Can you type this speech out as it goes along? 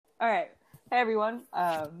All right. Hey, everyone.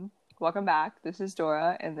 Welcome back. This is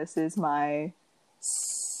Dora, and this is my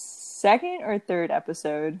second or third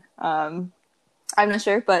episode. I'm not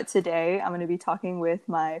sure, but today I'm going to be talking with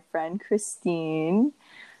my friend Christine.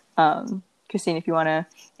 Christine, if you want to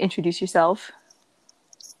introduce yourself.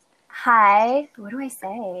 Hi, what do I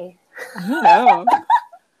say? I don't know.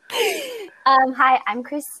 Hi, I'm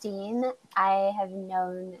Christine. I have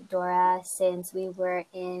known Dora since we were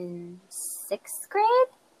in 6th grade.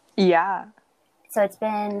 Yeah. So it's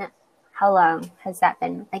been, how long has that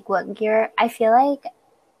been? Like what year? I feel like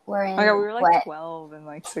we're in Oh my God, we were like what? 12 in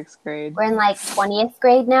like 6th grade. We're in like 20th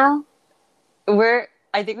grade now? I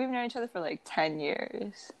think we've known each other for like 10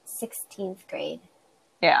 years. 16th grade.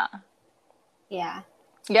 Yeah. Yeah.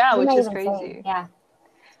 Yeah, What am which I is even crazy. saying? Yeah.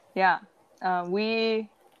 Yeah.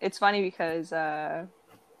 It's funny because, our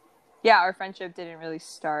friendship didn't really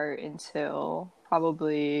start until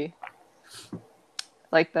probably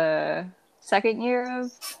like the second year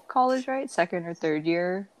of college, right? Second or third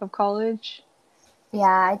year of college. Yeah,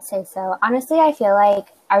 I'd say so. Honestly, I feel like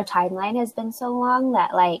our timeline has been so long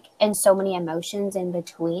that and so many emotions in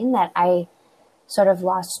between that I sort of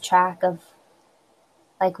lost track of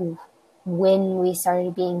like when we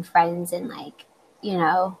started being friends and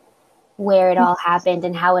where it all happened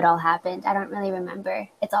and how it all happened. I don't really remember.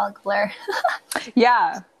 It's all a blur.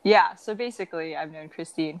 Yeah. Yeah. So basically, I've known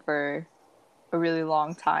Christine for a really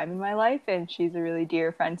long time in my life, and she's a really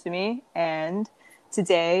dear friend to me. And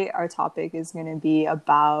today, our topic is going to be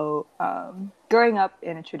about growing up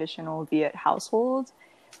in a traditional Viet household,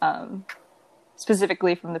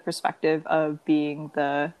 specifically from the perspective of being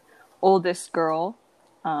the oldest girl.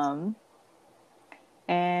 And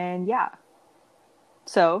yeah,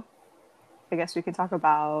 so I guess we can talk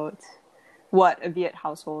about what a Viet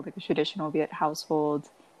household, like a traditional Viet household,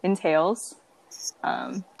 entails.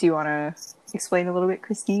 Do you want to explain a little bit,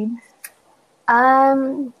 Christine?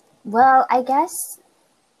 Well, I guess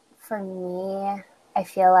for me, I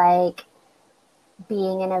feel like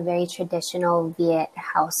being in a very traditional Viet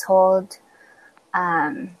household,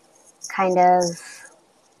 kind of,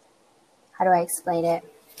 how do I explain it?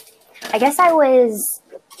 I guess I was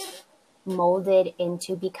molded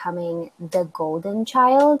into becoming the golden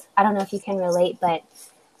child. I don't know if you can relate, but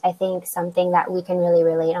I think something that we can really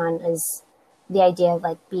relate on is the idea of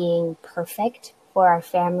like being perfect for our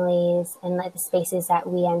families and like the spaces that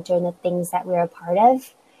we enter and the things that we're a part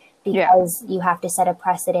of, because you have to set a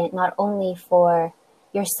precedent not only for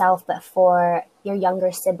yourself but for your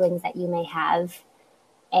younger siblings that you may have,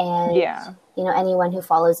 and anyone who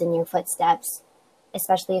follows in your footsteps,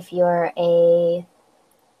 especially if you're a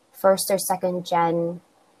first or second gen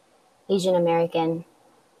Asian American.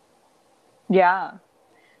 Yeah.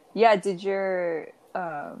 Yeah. Did your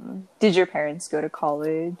parents go to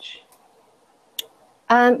college?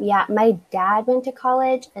 Yeah, my dad went to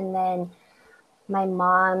college, and then my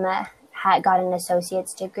mom had got an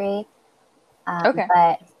associate's degree. Okay.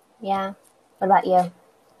 But yeah, what about you?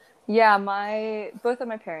 Yeah, both of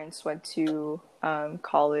my parents went to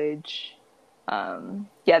college.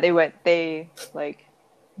 They like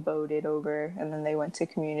boated over, and then they went to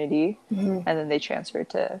community, Mm-hmm. and then they transferred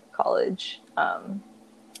to college.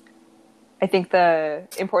 I think the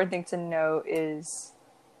important thing to note is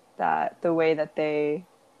that the way that they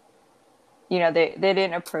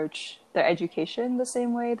didn't approach their education the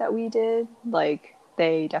same way that we did. Like,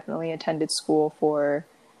 they definitely attended school for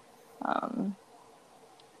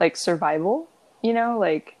like survival,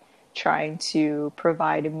 like trying to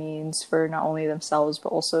provide a means for not only themselves but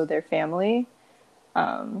also their family.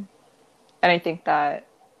 And I think that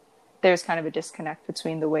there's kind of a disconnect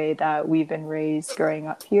between the way that we've been raised growing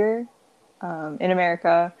up here in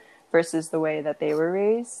America versus the way that they were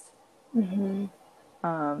raised. Mm-hmm.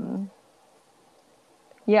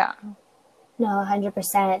 Yeah. No,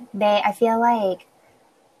 100%. I feel like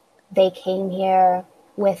they came here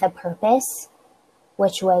with a purpose,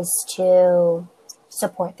 which was to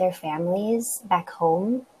support their families back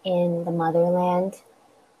home in the motherland,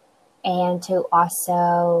 and to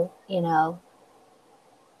also,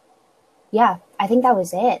 I think that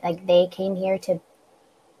was it. Like, they came here to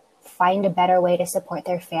find a better way to support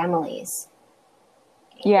their families.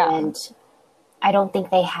 Yeah. And I don't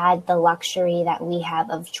think they had the luxury that we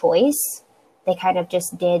have of choice. They kind of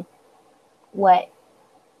just did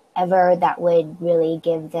whatever that would really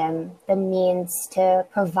give them the means to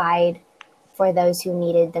provide for those who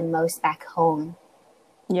needed the most back home.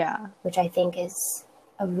 Yeah. Which I think is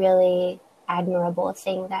a really admirable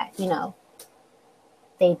thing that,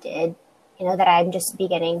 they did, that I'm just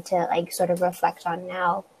beginning to like sort of reflect on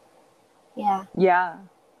now. Yeah. Yeah.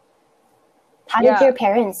 How did your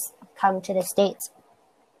parents come to the States?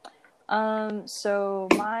 So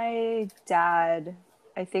my dad,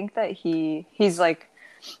 I think that he's like,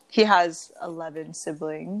 he has 11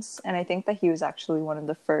 siblings, and I think that he was actually one of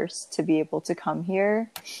the first to be able to come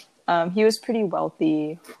here. He was pretty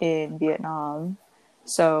wealthy in Vietnam,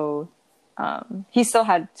 so he still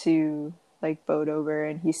had to like boat over,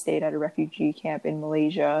 and he stayed at a refugee camp in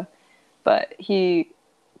Malaysia. But he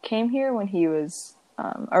came here when he was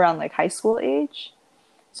around like high school age.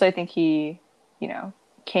 So I think he, you know,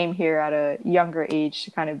 came here at a younger age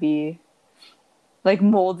to kind of be like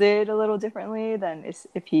molded a little differently than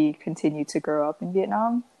if he continued to grow up in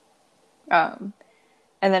Vietnam. Um,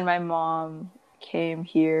 and then my mom came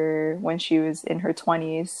here when she was in her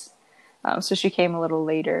 20s. So she came a little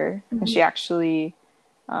later, and she actually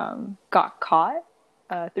got caught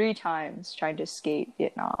 3 times trying to escape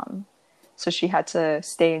Vietnam. So she had to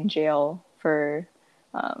stay in jail for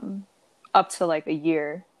up to like a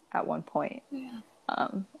year at one point. Yeah.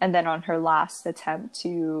 And then on her last attempt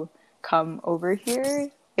to come over here,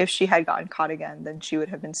 if she had gotten caught again, then she would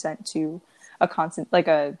have been sent to a constant like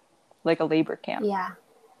a labor camp. Yeah.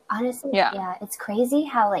 Honestly, Yeah. yeah, it's crazy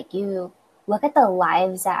how like you look at the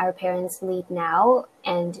lives that our parents lead now,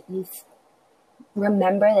 and you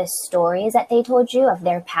remember the stories that they told you of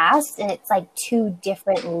their past, and it's like 2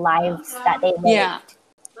 different lives that they lived. Yeah.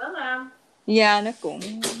 Yeah, nó cũng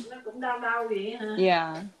đau vậy hả?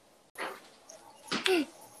 yeah.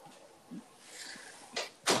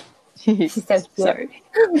 So cute. Sorry.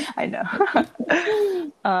 I know.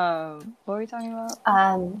 What were we talking about?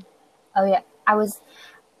 Oh yeah,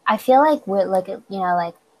 I feel like we're like, you know,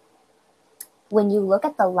 like when you look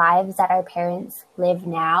at the lives that our parents live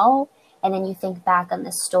now, and then you think back on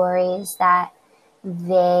the stories that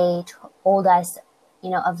they told us, you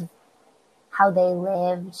know, of how they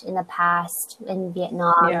lived in the past in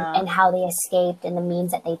Vietnam, Yeah. and how they escaped and the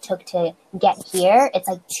means that they took to get here. It's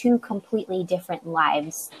like 2 completely different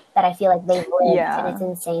lives that I feel like they've lived, Yeah. and it's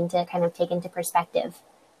insane to kind of take into perspective.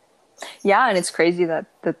 Yeah, and it's crazy that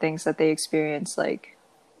the things that they experienced, like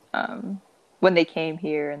when they came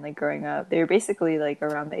here and like growing up, they were basically like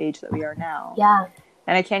around the age that we are now. Yeah.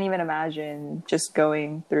 And I can't even imagine just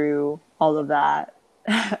going through all of that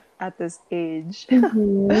at this age.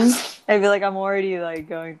 I feel like I'm already like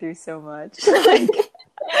going through so much. like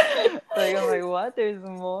I'm like, what? There's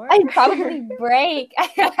more? I'd probably break.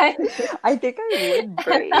 I think I would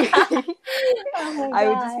break. Oh my I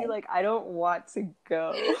would just be God. like, I don't want to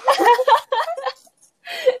go.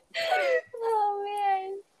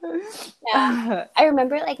 Oh man. Yeah. I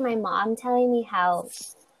remember like my mom telling me how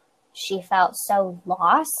she felt so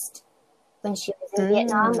lost when she was in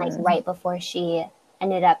Vietnam, like right before she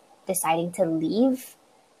ended up deciding to leave.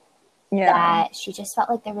 Yeah. That she just felt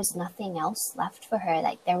like there was nothing else left for her.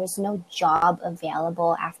 Like there was no job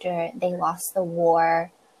available after they lost the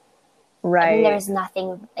war. Right. And there was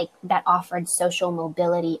nothing like that offered social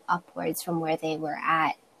mobility upwards from where they were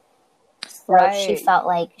at. So she felt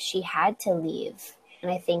like she had to leave.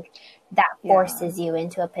 And I think that forces you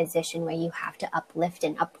into a position where you have to uplift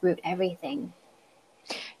and uproot everything.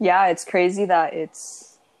 Yeah, it's crazy that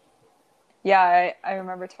it's... Yeah, I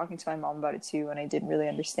remember talking to my mom about it too, and I didn't really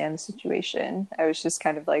understand the situation. I was just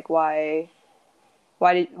kind of like, why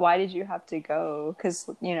did you have to go? Because,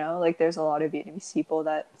 you know, like there's a lot of Vietnamese people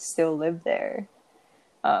that still live there,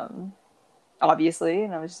 obviously.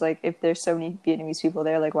 And I was just like, if there's so many Vietnamese people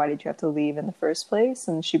there, like why did you have to leave in the first place?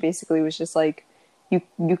 And she basically was just like, you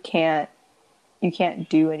can't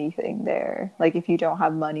do anything there. Like if you don't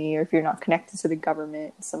have money, or if you're not connected to the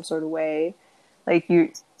government in some sort of way, like you're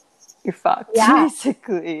fucked,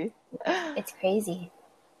 basically. It's crazy.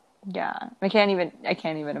 Yeah, I can't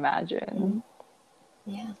even imagine.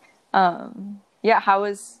 Yeah. Yeah. How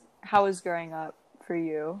was growing up for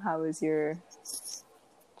you? How was your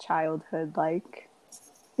childhood like?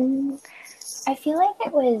 I feel like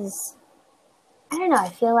it was, I don't know, I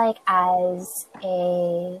feel like as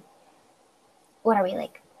a, what are we,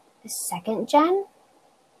 like, second gen?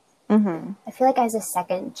 Mm-hmm. I feel like as a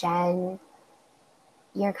second gen,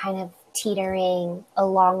 you're kind of teetering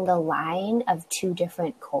along the line of 2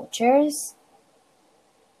 different cultures.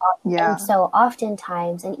 Yeah. And so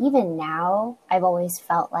oftentimes, and even now, I've always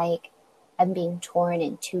felt like I'm being torn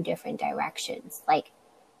in 2 different directions. Like,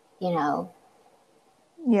 you know,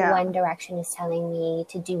 one direction is telling me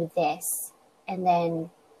to do this, and then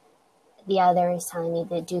the other is telling me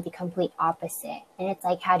to do the complete opposite. And it's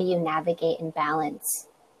like, how do you navigate and balance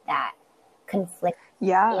that conflict?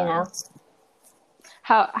 Yeah. You know?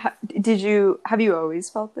 How have you always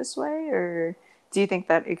felt this way, or do you think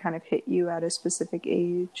that it kind of hit you at a specific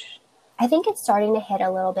age? I think it's starting to hit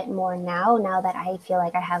a little bit more now that I feel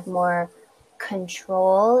like I have more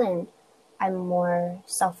control and I'm more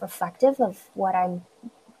self-reflective of what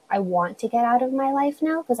I want to get out of my life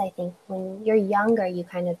now, because I think when you're younger, you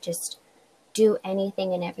kind of just do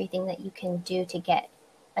anything and everything that you can do to get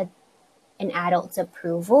an adult's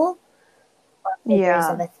approval or figures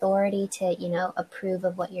of authority to, you know, approve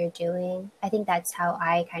of what you're doing. I think that's how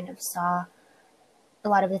I kind of saw a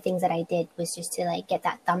lot of the things that I did, was just to like get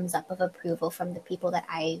that thumbs up of approval from the people that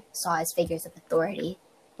I saw as figures of authority.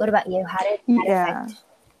 What about you? How did that affect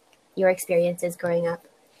your experiences growing up?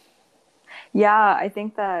 Yeah, I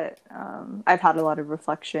think that I've had a lot of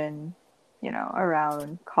reflection, you know,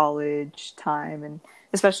 around college time and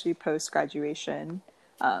especially post-graduation.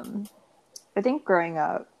 I think growing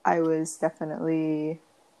up, I was definitely,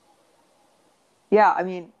 I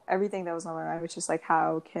mean, everything that was on my mind was just like,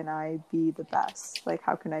 how can I be the best? Like,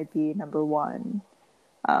 how can I be number one?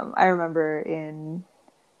 I remember in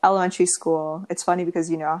elementary school, it's funny because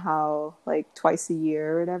you know how like twice a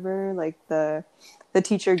year or whatever, like the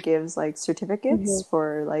teacher gives like certificates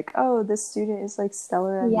for like, oh, this student is like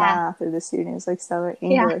stellar at math, or this student is like stellar at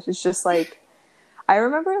English. It's just like, I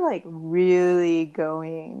remember like really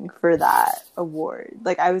going for that award.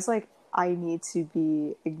 Like I was like, I need to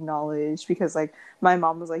be acknowledged, because like my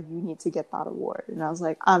mom was like, you need to get that award. And I was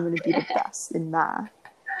like, I'm going to be the best in math.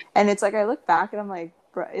 And it's like, I look back and I'm like,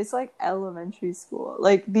 bro, it's like elementary school.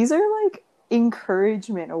 Like these are like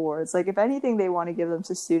encouragement awards. Like if anything, they want to give them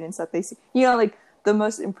to students that they see, you know, like the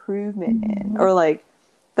most improvement in, or like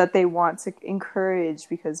that they want to encourage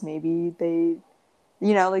because maybe they,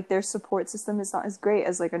 you know, like their support system is not as great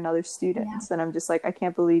as like another student's. And I'm just like, I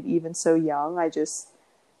can't believe even so young, I just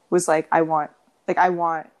was like, I want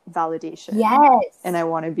validation. Yes. And I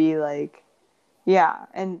want to be like,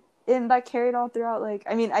 and that carried all throughout. Like,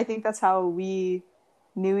 I mean, I think that's how we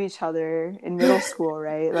knew each other in middle school,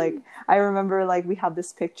 right? Like, I remember like we had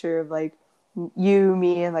this picture of like you,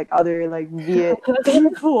 me, and like other like Viet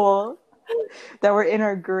people that were in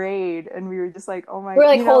our grade, and we were just like, oh my, we're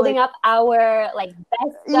like, you know, holding like, up our like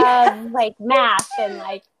best of like math and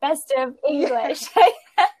like best of English.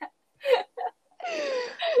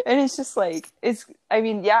 And it's just like, it's, I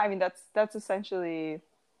mean, that's essentially,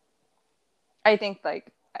 I think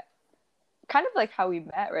like kind of like how we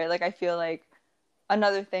met, right? Like I feel like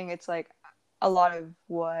another thing, it's like a lot of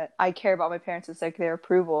what I care about my parents is like their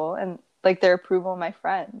approval, and like their approval of my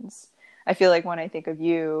friends. I feel like when I think of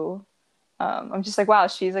you, I'm just like, wow,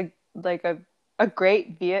 she's like a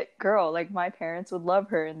great Viet girl. Like my parents would love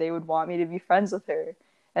her and they would want me to be friends with her.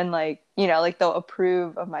 And like, you know, like they'll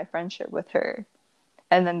approve of my friendship with her.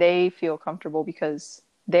 And then they feel comfortable because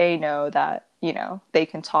they know that, you know, they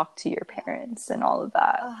can talk to your parents and all of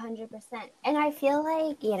that. 100%. And I feel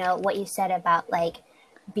like, you know, what you said about like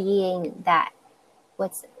being that,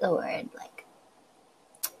 what's the word? Like,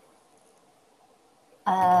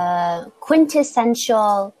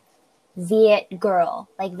 quintessential Viet girl,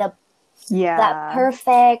 like that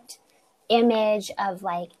perfect image of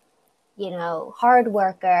like, you know, hard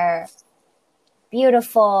worker,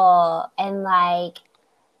 beautiful, and like,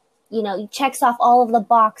 you know, checks off all of the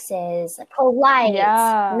boxes, polite,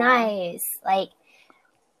 nice, like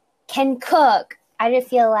can cook. I just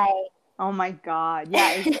feel like, oh my god,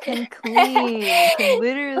 it can clean, it can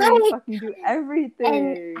literally like, fucking do everything.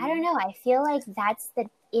 And I don't know, I feel like that's the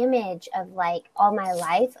image of like all my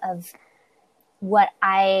life of what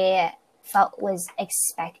I felt was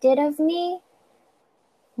expected of me.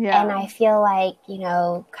 And I feel like, you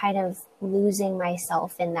know, kind of losing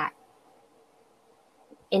myself in that,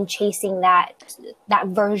 in chasing that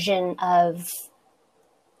version of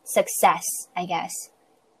success, I guess.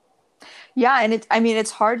 Yeah, and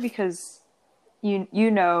it's hard because you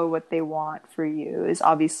know what they want for you is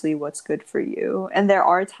obviously what's good for you. And there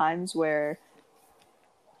are times where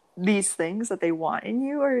these things that they want in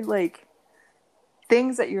you are like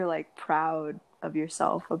things that you're like proud of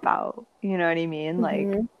yourself about. You know what I mean?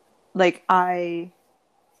 Mm-hmm. Like I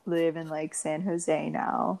live in like San Jose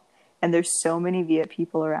now, and there's so many Viet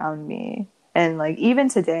people around me. And like even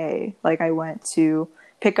today, like I went to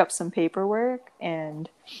pick up some paperwork and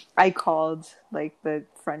I called like the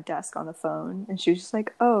front desk on the phone, and she was just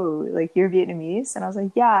like, oh, like you're Vietnamese? And I was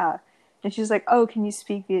like, yeah. And she was like, oh, can you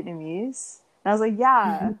speak Vietnamese? And I was like,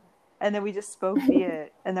 yeah. Mm-hmm. And then we just spoke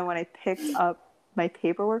Viet. And then when I picked up my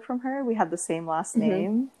paperwork from her, we had the same last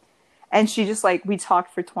name. And she just like, we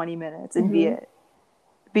talked for 20 minutes in Viet,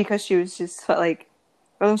 because she was just like,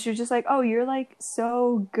 and she was just like, oh, you're like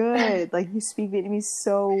so good. Like you speak Vietnamese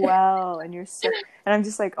so well, and you're so, and I'm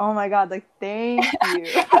just like, oh my God, like thank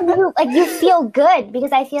you. And you feel good,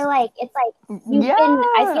 because I feel like it's like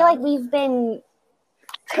I feel like we've been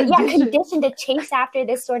conditioned to chase after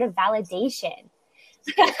this sort of validation.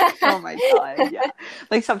 Oh my god, yeah.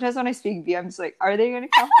 Like sometimes when I speak V, I'm just like, are they gonna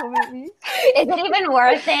compliment me? Is it even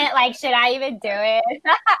worth it? Like, should I even do it?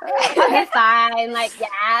 Okay, fine. Like,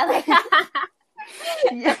 yeah. Like,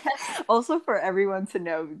 Yeah. Also, for everyone to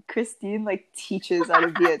know, Christine like teaches at a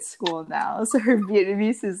Viet school now, so her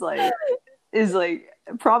Vietnamese is like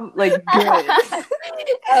like good.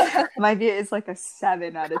 My Viet is like a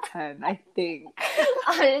 7 out of 10, I think.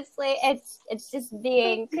 honestly, it's just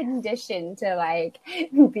being conditioned to like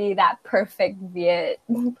be that perfect Viet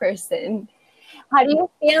person. How do you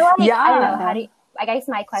feel like, I don't know, how do Yeah. you, I guess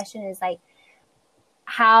my question is like,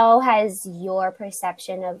 how has your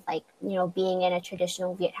perception of like, being in a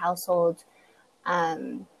traditional Viet household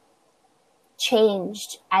um,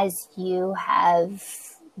 changed as you have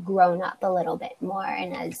grown up a little bit more,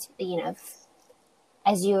 and as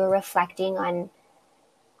you were reflecting on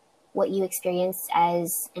what you experienced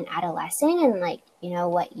as an adolescent, and like,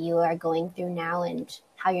 what you are going through now and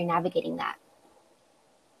how you're navigating that?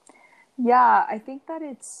 Yeah, I think that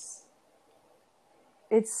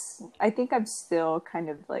I think I'm still kind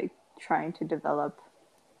of like trying to develop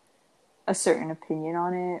a certain opinion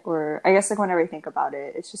on it, or I guess like whenever I think about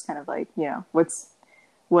it, it's just kind of like,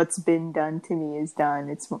 what's been done to me is done.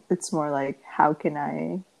 It's more like, how can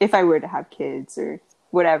I, if I were to have kids or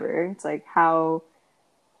whatever, it's like, how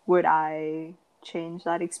would I change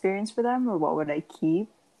that experience for them, or what would I keep?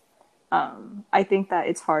 I think that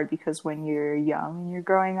it's hard because when you're young and you're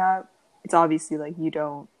growing up, it's obviously like you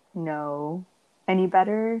don't know any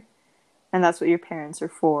better, and that's what your parents are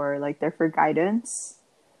for. Like they're for guidance.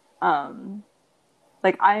 Um,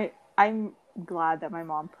 like I'm glad that my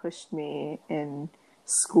mom pushed me in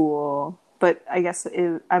school, but I guess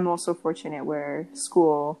I'm also fortunate where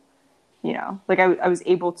school, like I was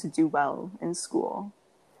able to do well in school.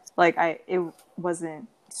 Like it wasn't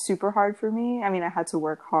super hard for me. I mean, I had to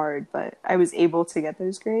work hard, but I was able to get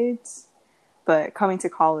those grades. But coming to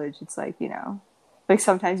college, it's like, like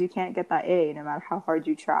sometimes you can't get that A no matter how hard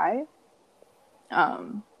you try.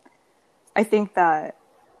 Um, I think that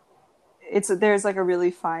there's like a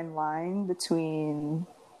really fine line between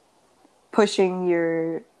pushing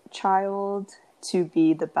your child to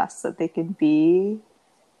be the best that they can be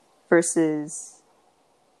versus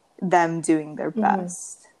them doing their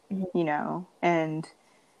best, and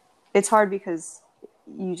it's hard because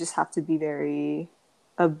you just have to be very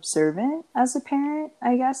observant as a parent,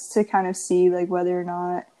 I guess, to kind of see like whether or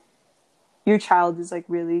not your child is like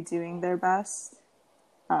really doing their best.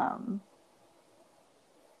 Um,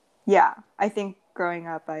 yeah, I think growing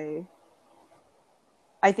up, I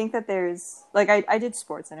think that there's like I did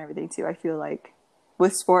sports and everything too. I feel like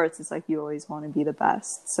with sports, it's like you always want to be the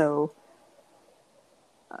best. So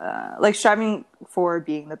like striving for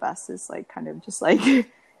being the best is like kind of just like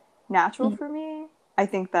natural for me. I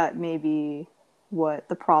think that maybe what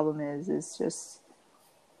the problem is just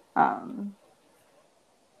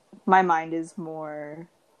my mind is more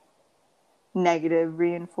negative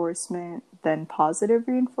reinforcement than positive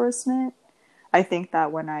reinforcement. I think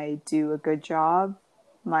that when I do a good job,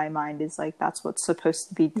 my mind is like, that's what's supposed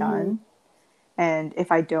to be done. And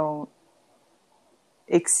if I don't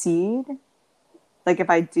exceed, like if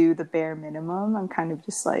I do the bare minimum, I'm kind of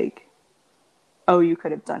just like, oh, you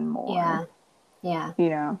could have done more. Yeah.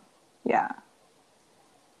 Yeah.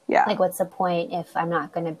 Yeah. Like, what's the point if I'm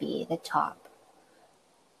not going to be the top?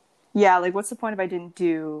 Yeah, like what's the point if I didn't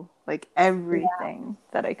do like everything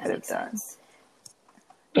that I could have done? Sense.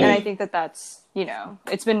 And I think that that's,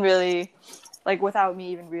 it's been really like without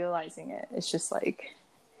me even realizing it, it's just like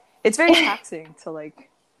it's very taxing to like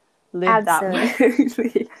live that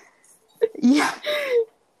way. Yeah.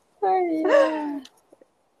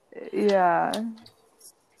 Yeah.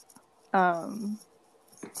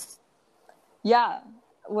 Yeah.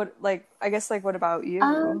 What, like, I guess, like, what about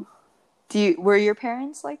you? Were your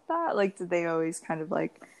parents like that? Like, did they always kind of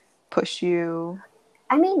like push you?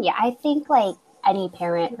 I mean, yeah, I think like any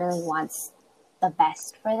parent really wants the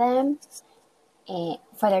best for them,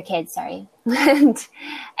 for their kids, sorry. And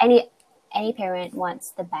any parent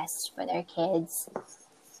wants the best for their kids.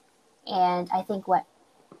 And I think what,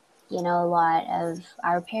 a lot of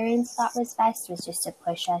our parents thought was best was just to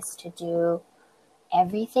push us to do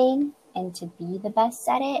everything and to be the best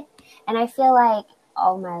at it. And I feel like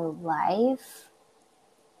all my life,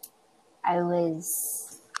 I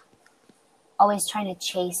was always trying to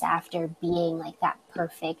chase after being like that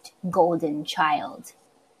perfect golden child.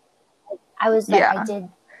 I was like, I did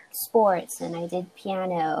sports and I did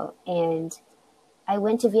piano and I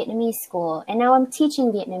went to Vietnamese school and now I'm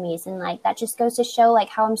teaching Vietnamese, and like that just goes to show like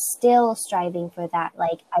how I'm still striving for that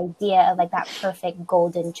like idea of like that perfect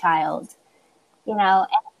golden child,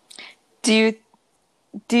 Do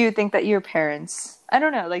do you think that your parents, I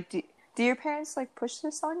don't know, like do your parents like push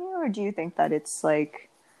this on you, or do you think that it's like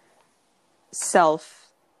self,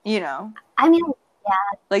 you know? I mean,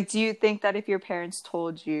 yeah, Like do you think that if your parents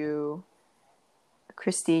told you,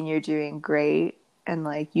 Christine, you're doing great, and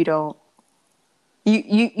like you don't,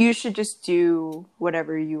 you should just do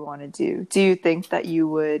whatever you want to do. Do you think that you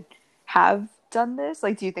would have done this?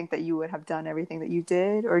 Like, do you think that you would have done everything that you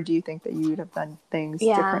did, or do you think that you would have done things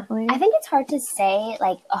yeah. I differently? think it's hard to say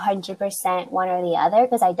like 100% one or the other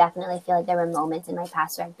because I definitely feel like there were moments in my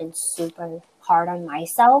past where I've been super hard on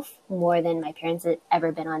myself more than my parents had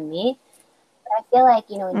ever been on me. But I feel like,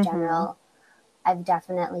 in Mm-hmm. general, I've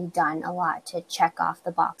definitely done a lot to check off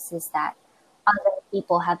the boxes that other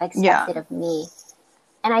people have Yeah. expected of me.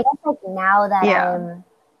 And I guess like now that Yeah. I'm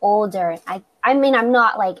older, I mean I'm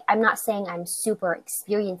not saying I'm super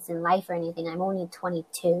experienced in life or anything. I'm only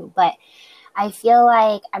 22, but I feel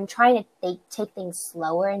like I'm trying to take things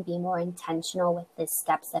slower and be more intentional with the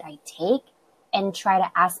steps that I take and try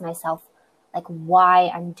to ask myself like why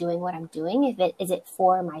I'm doing what I'm doing. If it is it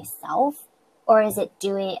for myself or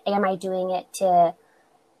am I doing it to,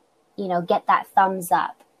 get that thumbs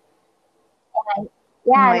up? And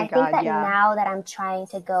Oh yeah, and my I think God, that yeah. now that I'm trying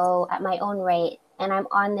to go at my own rate and I'm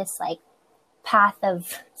on this like path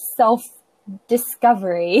of self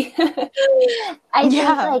discovery, I think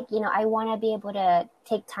Yeah. like, I want to be able to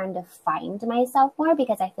take time to find myself more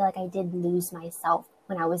because I feel like I did lose myself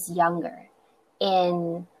when I was younger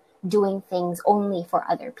in doing things only for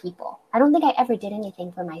other people. I don't think I ever did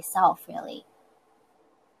anything for myself, really.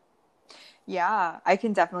 Yeah, I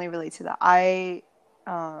can definitely relate to that.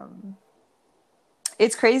 Um,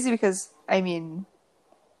 it's crazy because I mean,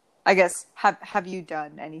 I guess have you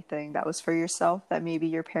done anything that was for yourself that maybe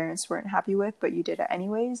your parents weren't happy with, but you did it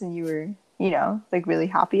anyways, and you were, like really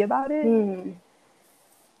happy about it? Hmm.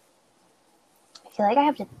 I feel like I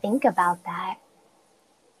have to think about that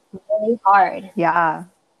really hard. Yeah,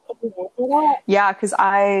 Can you answer that? yeah. Because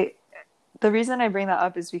the reason I bring that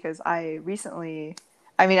up is because I recently,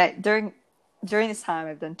 I mean, during this time,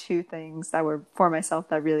 I've done two things that were for myself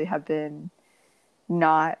that really have been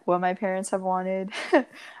not what my parents have wanted.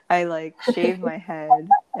 I like shaved my head,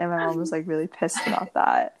 and my mom was like really pissed about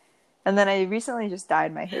that. And then I recently just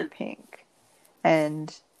dyed my hair pink,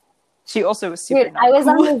 and she also was super Dude, I not was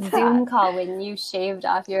cool on with the Zoom that. call when you shaved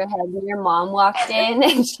off your head and your mom walked in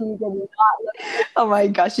and Oh my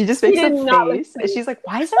gosh, she just she makes a did not look face, and pretty. she's like,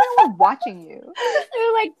 "Why is everyone watching you?" There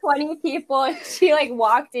were like 20 people and she like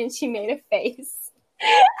walked in, she made a face.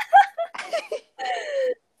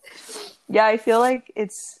 Yeah, I feel like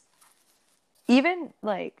it's even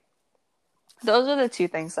like those are the two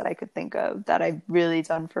things that I could think of that I've really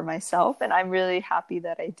done for myself, and I'm really happy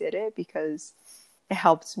that I did it because it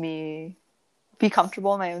helped me be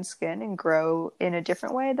comfortable in my own skin and grow in a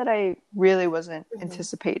different way that I really wasn't Mhm.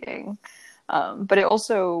 anticipating. But it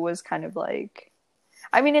also was kind of like,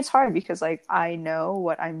 I mean, it's hard because like I know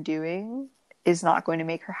what I'm doing is not going to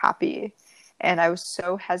make her happy. And I was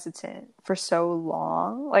so hesitant for so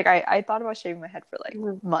long. Like I thought about shaving my head for like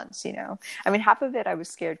Mhm. months. I mean, half of it I was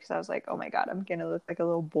scared because I was like, oh my God, I'm gonna look like a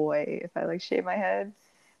little boy if I like shave my head.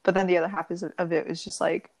 But then the other half of it was just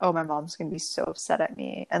like, oh, my mom's gonna be so upset at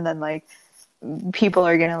me. And then like people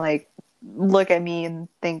are gonna like look at me and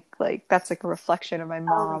think like that's like a reflection of my Oh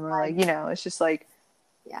my mom, or like God. it's just like,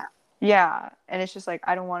 Yeah. yeah. And it's just like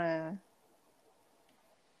I don't want to,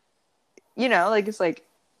 like it's like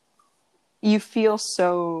you feel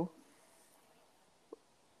so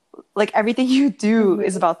like everything you do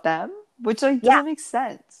is Mhm. about them, which like Yeah. doesn't make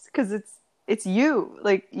sense because it's you,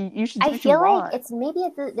 like you should do I what you feel like want. it's maybe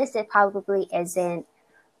this it probably isn't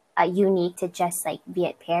unique to just like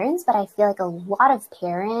Viet parents, but I feel like a lot of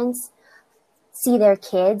parents see their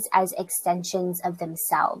kids as extensions of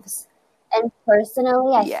themselves. And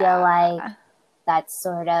personally, I feel like Yeah, that's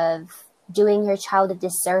sort of doing your child a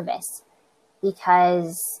disservice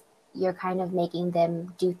because you're kind of making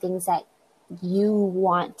them do things that you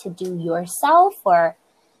want to do yourself or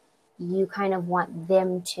you kind of want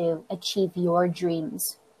them to achieve your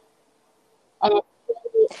dreams. And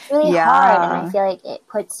it's really hard. And I yeah, feel like it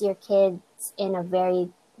puts your kids in a very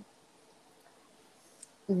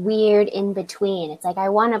weird in between. It's like I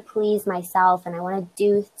want to please myself and I want to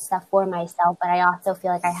do stuff for myself, but I also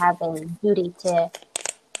feel like I have a duty to,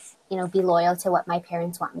 be loyal to what my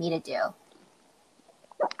parents want me to do.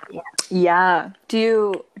 Yeah. yeah.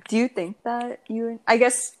 Do you think that you? I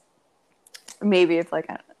guess maybe if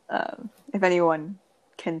anyone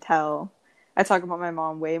can tell, I talk about my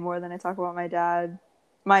mom way more than I talk about my dad.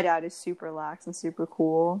 My dad is super lax and super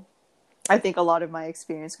cool. I think a lot of my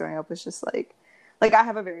experience growing up was just like like I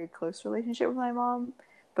have a very close relationship with my mom,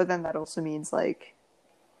 but then that also means like,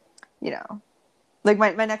 you know, like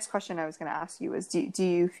my next question I was going to ask you was, do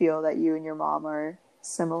you feel that you and your mom are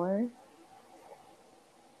similar?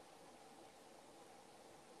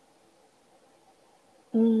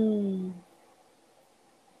 I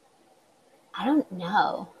don't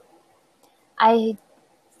know. I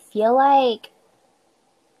feel like,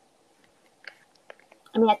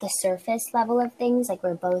 I mean, at the surface level of things, like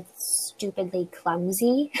we're both stupidly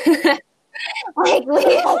clumsy. Like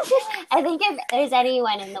I think if there's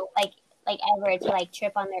anyone in the like ever to like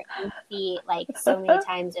trip on their own feet like so many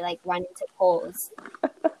times or like run into poles,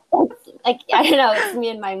 like I don't know, it's me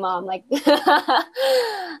and my mom. Like,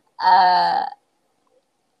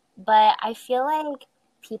 but I feel like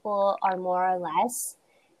people are more or less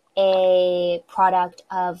a product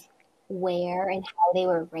of where and how they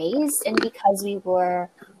were raised, and because we were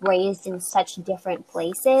raised in such different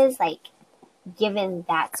places, like given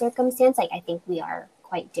that circumstance, like I think we are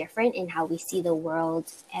quite different in how we see the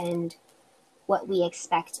world and what we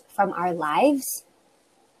expect from our lives.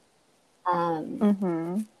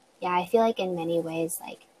 Yeah, I feel like in many ways,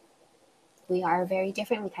 like we are very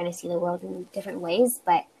different. We kind of see the world in different ways,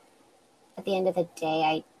 but at the end of the day,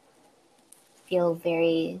 I feel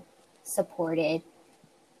very supported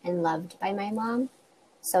and loved by my mom.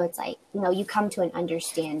 So it's like, you know, you come to an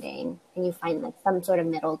understanding and you find like some sort of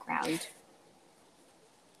middle ground.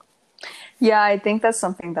 Yeah, I think that's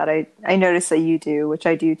something that I notice that you do, which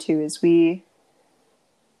I do too, is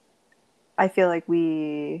I feel like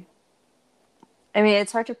I mean,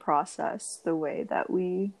 it's hard to process the way that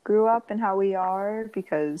we grew up and how we are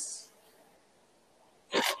because,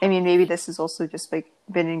 I mean, maybe this is also just like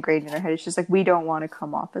been ingrained in our head. It's just like we don't want to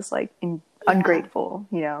come off as like ungrateful,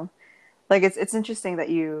 you know? Like it's interesting that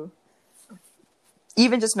you,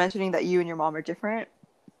 even just mentioning that you and your mom are different,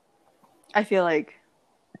 I feel like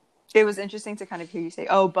it was interesting to kind of hear you say,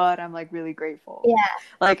 "Oh, but I'm like really grateful." Yeah.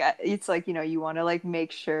 Like it's like, you know, you want to like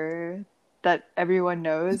make sure that everyone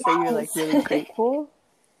knows that you're like really grateful.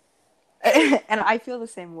 And I feel the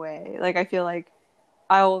same way. Like I feel like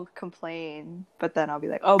I'll complain, but then I'll be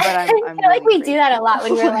like, "Oh, but I'm I feel really like we grateful." do that a lot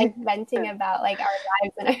when we're like venting about like our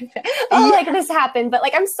lives and like this happened, but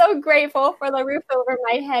like I'm so grateful for the roof over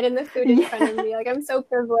my head and the food in front of me. Like I'm so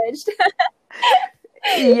privileged.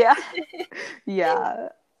 Yeah. Yeah.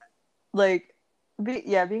 Like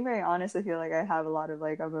being very honest, I feel like I have a lot of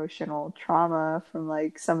like emotional trauma from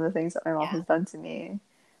like some of the things that my mom has done to me.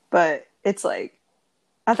 But it's like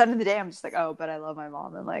at the end of the day, I'm just like, oh, but I love my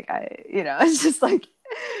mom, and like it's just like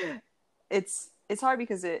it's hard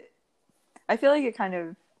because I feel like it kind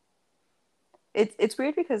of it's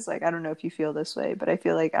weird because like I don't know if you feel this way, but I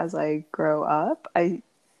feel like as I grow up, I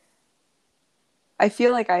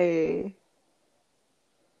feel like I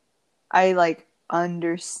like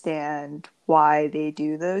understand why they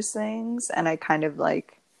do those things, and I kind of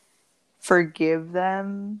like forgive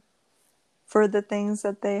them for the things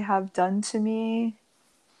that they have done to me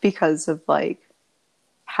because of like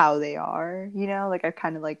how they are, you know? Like I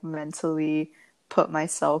kind of like mentally put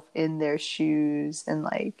myself in their shoes and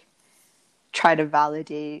like try to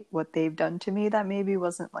validate what they've done to me that maybe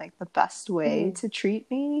wasn't like the best way to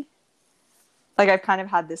treat me. Like I've kind of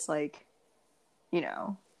had this like, you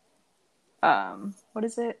know, what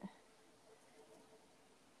is it?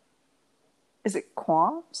 Is it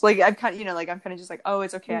qualms? Like I've kind of, like I'm kind of just like, oh,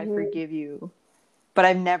 it's okay, I forgive you. But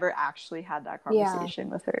I've never actually had that conversation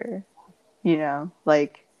with her. You know,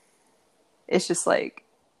 like it's just like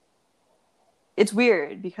it's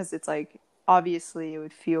weird because it's like obviously it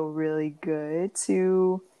would feel really good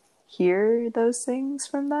to hear those things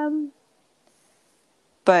from them.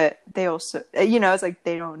 But they also, it's like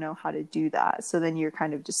they don't know how to do that. So then you're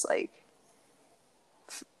kind of just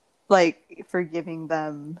like forgiving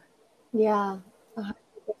them. Yeah. 100%.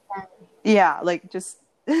 Yeah, like just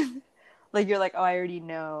like you're like, oh, I already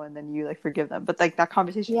know, and then you like forgive them. But like that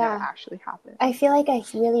conversation never actually happened. I feel like a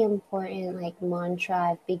really important like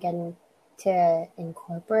mantra I've begun to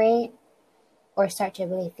incorporate or start to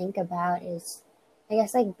really think about is, I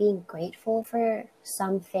guess, like being grateful for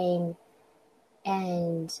something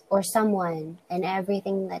or someone and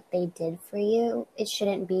everything that they did for you. It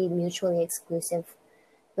shouldn't be mutually exclusive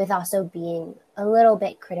with also being a little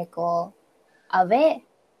bit critical of it.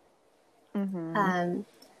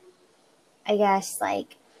 I guess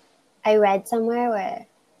like I read somewhere where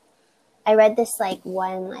I read this like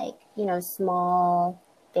one like, small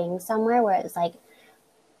thing somewhere where it was like,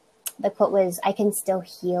 the quote was, "I can still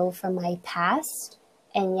heal from my past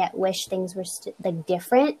and yet wish things were like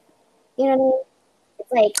different." You know what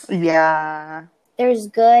I mean? It's like, yeah, there's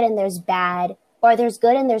good and there's bad or there's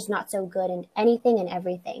good and there's not so good in anything and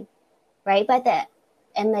everything, right?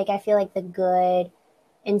 And like I feel like the good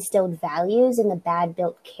instilled values and the bad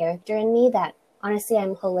built character in me that honestly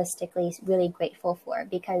I'm holistically really grateful for,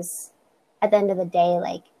 because at the end of the day,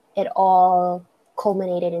 like it all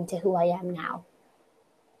culminated into who I am now.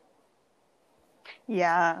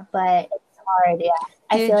 Yeah. But it's hard. Yeah.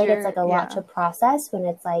 I feel like it's like a lot yeah. to process when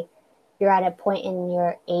it's like you're at a point in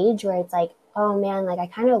your age where it's like, oh man, like I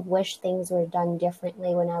kind of wish things were done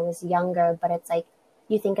differently when I was younger. But it's like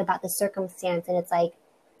you think about the circumstance and it's like,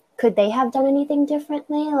 could they have done anything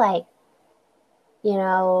differently? Like, you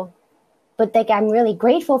know, but like I'm really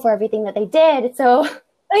grateful for everything that they did. So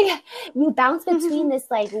like you bounce between this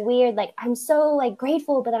like weird, like I'm so like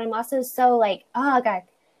grateful, but then I'm also so like, oh God,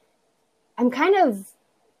 I'm kind of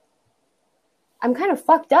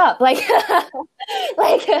fucked up. Like,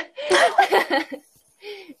 like,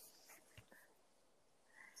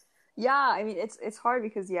 Yeah, I mean it's hard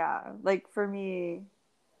because like for me,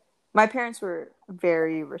 my parents were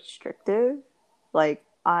very restrictive. Like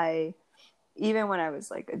even when I was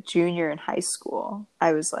like a junior in high school,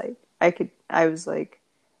 I was like I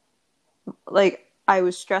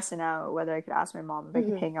was stressing out whether I could ask my mom if I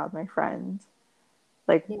could hang out with my friends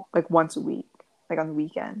like once a week, like on the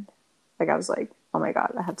weekend. Like I was like, oh my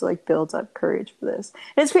God, I have to like build up courage for this.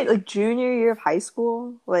 And it's great, like junior year of high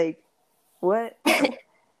school, like what?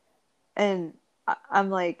 And I'm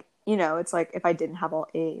like, it's like if I didn't have all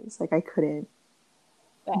A's, like I couldn't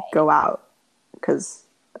go out because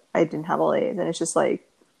I didn't have all A's. And it's just like,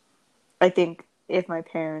 I think if my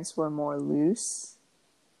parents were more loose,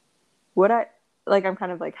 I'm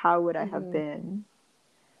kind of like, how would I have been?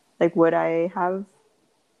 Like, would I have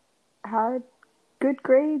had good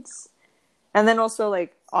grades? And then also,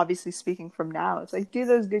 like, obviously speaking from now, it's like, do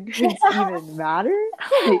those good grades even matter?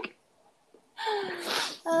 Like,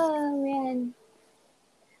 oh man.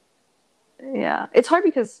 Yeah. It's hard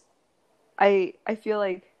because I feel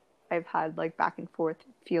like I've had like back and forth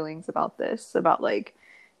feelings about this, about like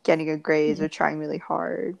getting good grades or trying really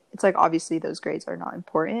hard. It's like obviously those grades are not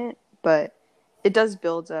important, but it does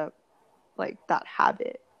build up like that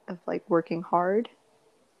habit of like working hard.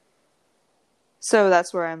 So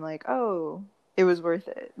that's where I'm like, oh, it was worth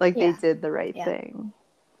it. Like they did the right thing.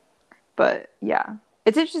 But yeah,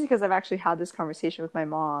 it's interesting because I've actually had this conversation with my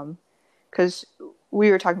mom because we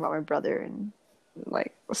were talking about my brother and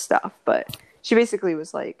like stuff, but she basically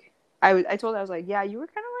was like, I told her, I was like, yeah, you were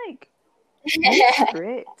kind of like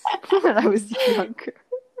strict when I was younger.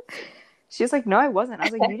 She was like, no, I wasn't. I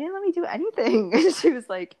was like, you didn't let me do anything. And she was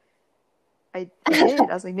like, I did.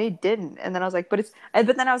 I was like, no, you didn't. And then I was like, but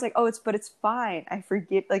then I was like, but it's fine. I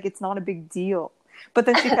forgive. Like, it's not a big deal. But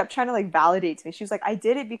then she kept trying to like validate to me. She was like, I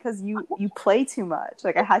did it because you play too much.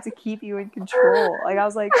 Like I had to keep you in control. Like I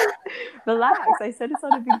was like, relax. I said it's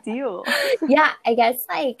not a big deal. Yeah, I guess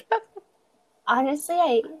like honestly,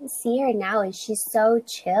 I see her now and she's so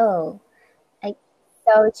chill. Like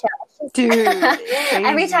so chill. Dude.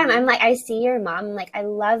 Every time I'm like, I see your mom, I'm like, I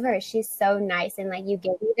love her. She's so nice. And like you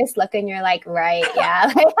give me this look and you're like, right,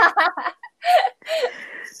 yeah.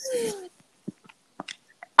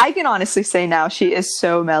 I can honestly say now she is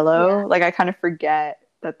so mellow. Yeah. Like I kind of forget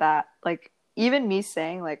that like even me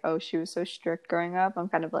saying like, oh, she was so strict growing up, I'm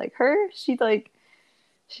kind of like she's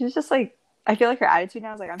just like, I feel like her attitude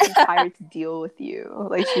now is like, I'm too tired to deal with you.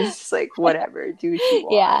 Like she's just like, whatever, do what you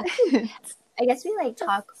want. Yeah. I guess we like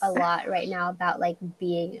talk a lot right now about like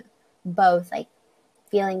being both, like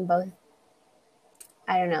feeling both,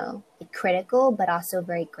 I don't know, like, critical, but also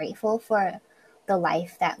very grateful for the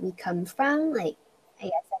life that we come from. Like, I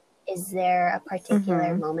guess, is there a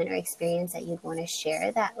particular moment or experience that you'd want to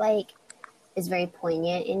share that like is very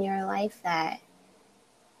poignant in your life that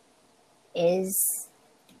is,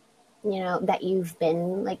 that you've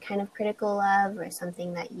been like kind of critical of, or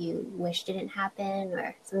something that you wish didn't happen,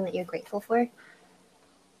 or something that you're grateful for?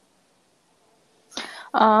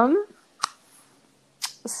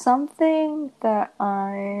 Something that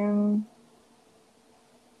I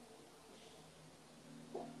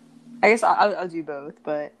guess I'll do both,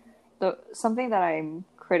 but something that I'm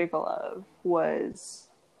critical of was,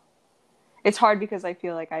 it's hard because I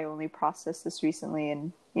feel like I only processed this recently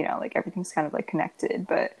and, like everything's kind of like connected,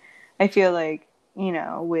 but I feel like,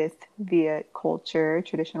 with Viet culture,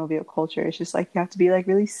 traditional Viet culture, it's just like you have to be like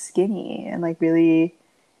really skinny and like really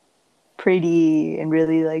pretty and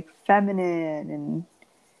really like feminine and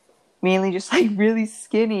mainly just like really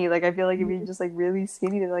skinny. Like I feel like if you're just like really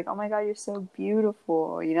skinny, they're like, oh my God, you're so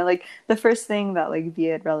beautiful. Like the first thing that like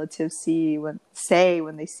Viet relatives when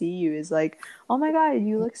they see you is like, oh my God,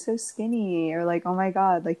 you look so skinny, or like, oh my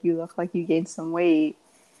God, like you look like you gained some weight.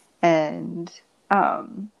 And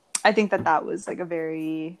I think that was like a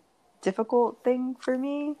very difficult thing for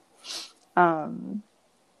me.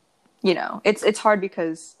 You know, it's hard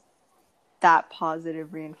because that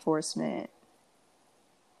positive reinforcement,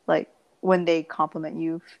 like when they compliment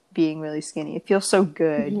you being really skinny, it feels so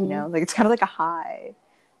good, you know, like it's kind of like a high.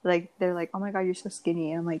 Like they're like, oh my God, you're so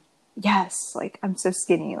skinny. And I'm like, yes, like I'm so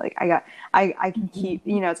skinny. Like I can keep,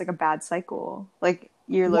 you know, it's like a bad cycle. Like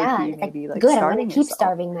you're low-key maybe like good, starving I'm gonna keep yourself.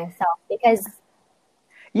 starving myself because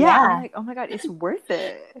I'm like, oh my God, it's worth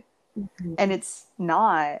it. And it's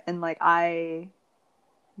not. And like I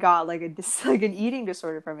got like like an eating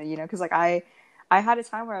disorder from it, you know, because like I had a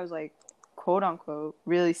time where I was like, quote unquote,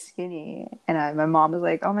 really skinny, and my mom was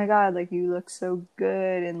like, oh my God, like you look so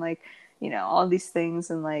good, and like, you know, all these things,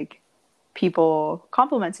 and like people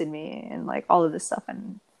complimented me and like all of this stuff,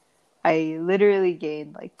 and I literally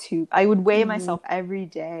gained like I would weigh myself every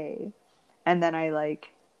day, and then I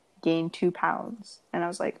like gained 2 pounds, and I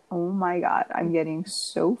was like, oh my God, I'm getting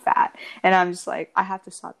so fat. And I'm just like, I have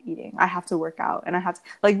to stop eating, I have to work out, and I have to,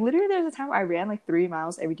 like, literally there's a time where I ran like 3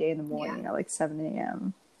 miles every day in the morning at like 7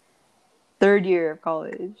 a.m. third year of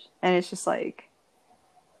college. And it's just like,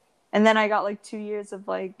 and then I got like 2 years of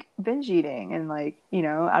like binge eating, and like, you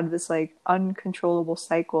know, out of this like uncontrollable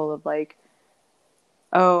cycle of like,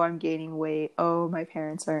 oh, I'm gaining weight, oh, my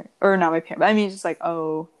parents aren't, or not my parents, but I mean just like,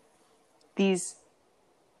 oh, these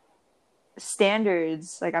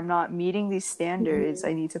standards, like I'm not meeting these standards,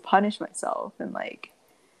 I need to punish myself. And like,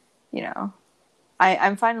 you know,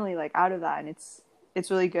 I'm finally like out of that, and it's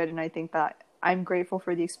really good. And I think that I'm grateful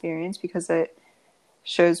for the experience because it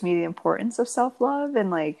shows me the importance of self-love, and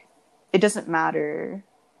like it doesn't matter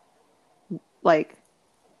like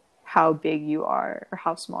how big you are or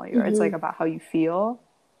how small you are. It's like about how you feel.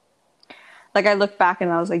 Like I look back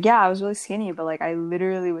and I was like, yeah, I was really skinny, but like I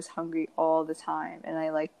literally was hungry all the time, and I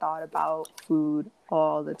like thought about food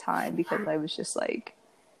all the time because I was just like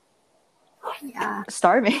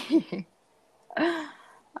starving.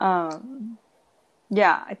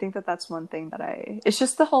 Yeah, I think that that's one thing that it's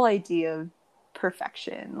just the whole idea of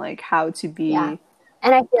perfection, like how to be and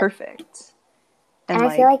I feel, perfect. And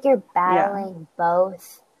I feel like you're battling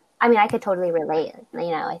both. I mean, I could totally relate.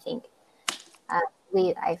 You know, I think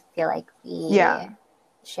I feel like we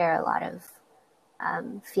share a lot of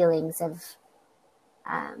feelings of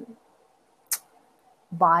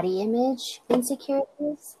body image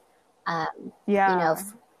insecurities. You know,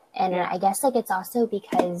 and I guess like it's also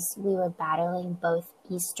because we were battling both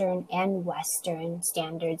Eastern and Western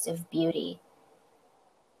standards of beauty.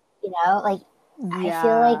 You know, like I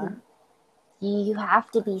feel like you have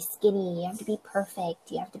to be skinny, you have to be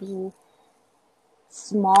perfect, you have to be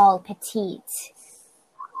small, petite.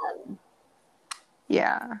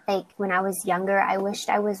 Like when I was younger, I wished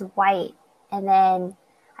I was white, and then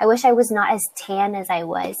I wish I was not as tan as I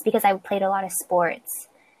was because I played a lot of sports.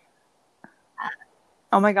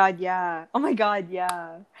 Oh my God, yeah. Oh my God,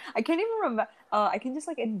 yeah. I can't even remember. I can just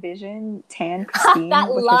like envision tan Christine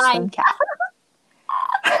with her swim cap.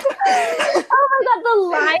 Oh my God, the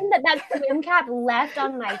line that swim cap left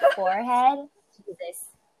on my forehead. Jesus,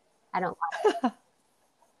 I don't want it.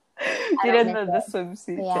 Dude, in the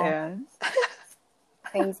swimsuit tan.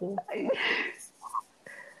 Crazy.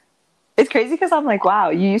 It's crazy because I'm like, wow,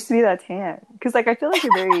 you used to be that tan. Because like I feel like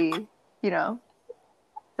you're very, you know,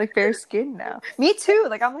 like fair skin now. Me too.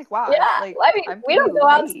 Like I'm like, wow. Yeah, like, I mean, we don't go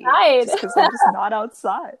outside because I'm just not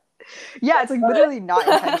outside. Yeah, it's like literally not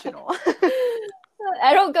intentional.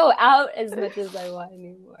 I don't go out as much as I want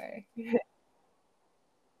anymore.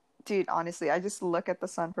 Dude, honestly, I just look at the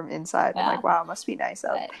sun from inside. I'm like, wow, it must be nice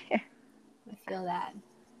out there. I feel that.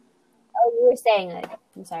 Oh, you were saying that.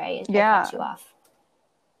 I'm sorry. I cut you off.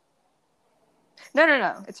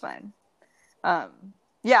 No. It's fine.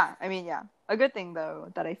 Yeah, I mean, yeah. A good thing,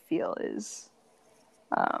 though, that I feel is...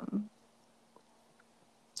 I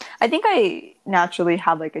think I naturally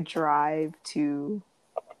have, like, a drive to...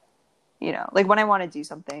 You know, like, when I want to do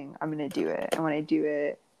something, I'm going to do it. And when I do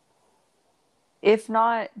it... If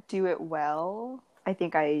not do it well, I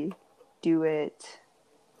think I do it...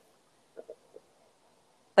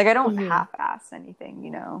 Like, I don't half-ass anything,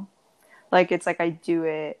 you know? Like, it's like I do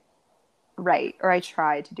it right, or I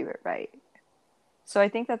try to do it right. So I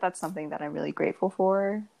think that that's something that I'm really grateful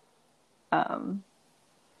for.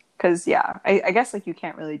 Because, yeah, I guess, like, you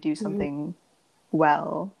can't really do something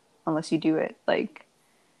well unless you do it, like,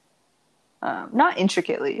 not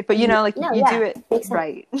intricately, but, you know, like, you do it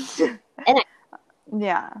right.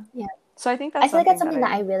 Yeah. So I think that's I feel like that's something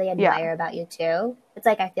that I really admire about you too. It's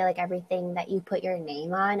like I feel like everything that you put your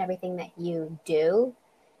name on, everything that you do,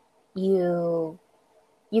 you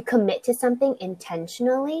commit to something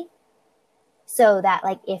intentionally. so that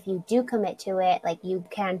like if you do commit to it, like you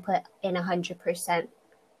can put in 100%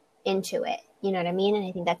 into it. You know what I mean? And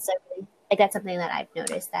I think that's like that's something that I've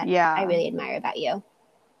noticed that I really admire about you.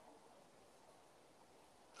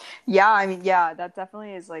 Yeah, I mean, yeah, that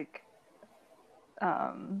definitely is like,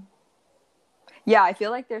 yeah, I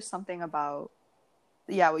feel like there's something about,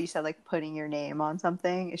 yeah, what you said, like putting your name on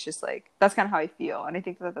something. It's just like, that's kind of how I feel. And I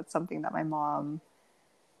think that that's something that my mom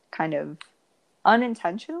kind of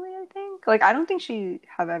unintentionally, I think. Like, I don't think she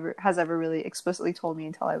has ever really explicitly told me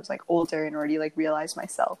until I was like older and already like realized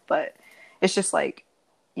myself. But it's just like,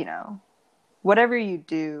 you know, whatever you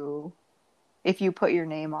do, if you put your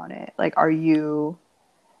name on it, like, are you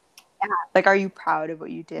proud of what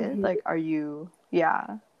you did? Mm-hmm. Like, are you,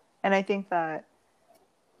 yeah. And I think that,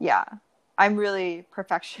 yeah, I'm really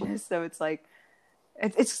perfectionist. So it's like,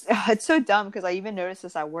 it's so dumb because I even noticed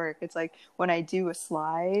this at work. It's like when I do a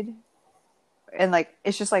slide and like,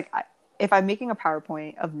 it's just like, if I'm making a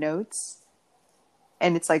PowerPoint of notes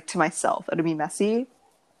and it's like to myself, it'll be messy.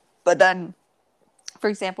 But then, for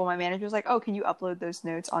example, my manager was like, oh, can you upload those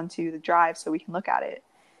notes onto the drive so we can look at it?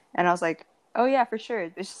 And I was like, oh yeah, for sure.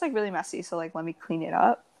 It's just like really messy. So like, let me clean it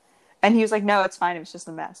up. And he was like, no, it's fine. It was just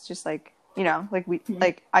a mess. Just like, you know, like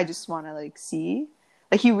like, I just want to like see,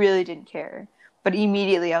 like he really didn't care. But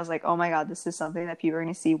immediately I was like, oh my God, this is something that people are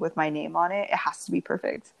going to see with my name on it. It has to be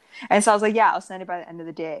perfect. And so I was like, yeah, I'll send it by the end of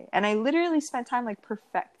the day. And I literally spent time like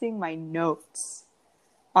perfecting my notes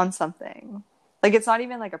on something. Like, it's not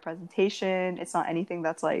even like a presentation. It's not anything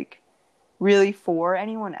that's like really for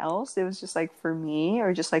anyone else. It was just like for me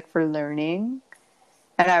or just like for learning.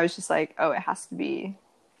 And I was just like, oh, it has to be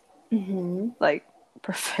like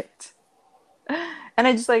perfect. And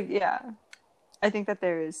I just like, yeah, I think that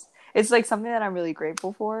it's like something that I'm really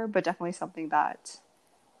grateful for, but definitely something that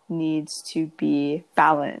needs to be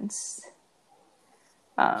balanced.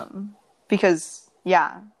 Because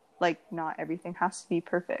yeah, like not everything has to be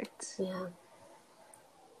perfect. Yeah.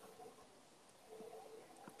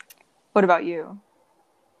 What about you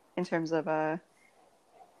in terms of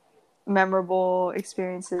memorable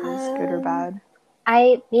experiences, good or bad?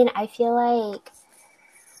 I mean, I feel like,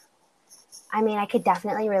 I mean, I could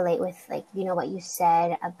definitely relate with like, you know, what you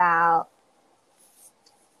said about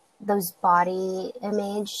those body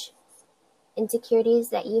image insecurities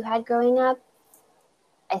that you had growing up.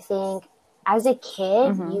 I think as a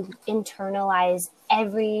kid, you internalize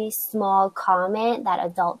every small comment that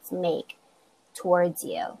adults make towards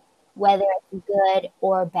you, whether it's good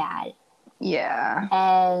or bad. Yeah.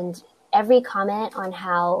 And every comment on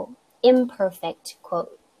how imperfect,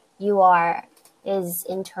 quote, you are is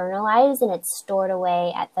internalized and it's stored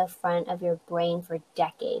away at the front of your brain for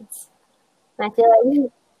decades. And I feel like,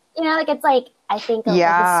 you know, like it's like, I think of like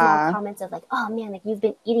the small comments of like, oh man, like you've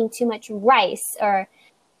been eating too much rice, or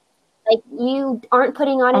like you aren't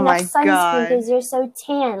putting on enough sunscreen because you're so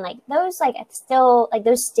tan. Like those, like still like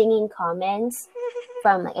those stinging comments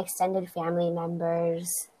from like extended family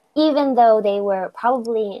members, even though they were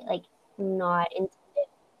probably like not intended.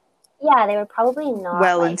 Yeah, they were probably not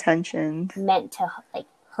well intentioned, like, meant to like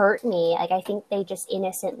hurt me. Like I think they just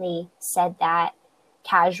innocently said that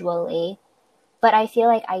casually. But I feel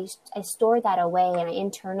like I stored that away and I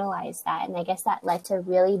internalized that, and I guess that led to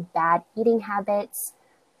really bad eating habits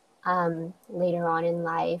later on in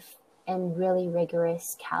life, and really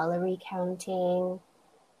rigorous calorie counting.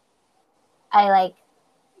 There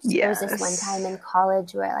was this one time in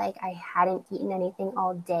college where like I hadn't eaten anything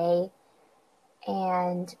all day,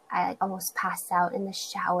 and I like almost passed out in the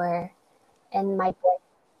shower, and my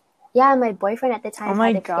boyfriend at the time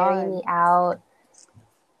had to carry me out.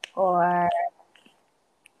 Or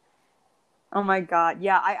oh my God,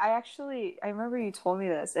 yeah, I remember you told me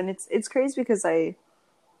this, and it's crazy because I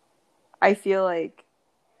feel like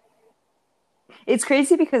it's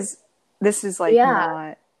crazy because this is like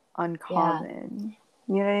not uncommon.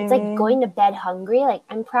 You know what I mean? It's like going to bed hungry. Like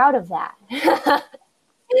I'm proud of that.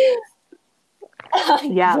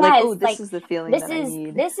 Yeah, like, oh, this is the feeling that I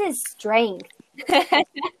need. This is strength. Yeah,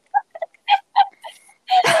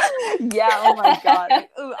 oh my God. Like,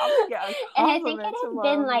 ooh, I'm gonna get a compliment. And I think it has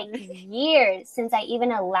been like years since I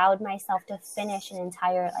even allowed myself to finish an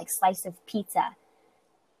entire like slice of pizza,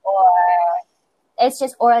 or it's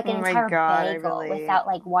just, or like an entire bagel without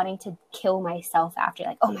like wanting to kill myself after.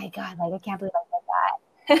 Like, oh my God, like I can't believe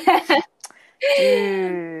I did that.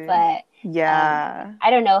 Dude. But yeah,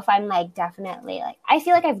 I don't know if I'm like definitely like, I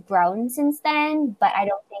feel like I've grown since then, but I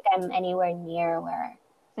don't think I'm anywhere near where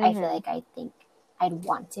I feel like I think I'd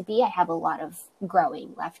want to be. I have a lot of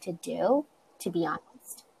growing left to do, to be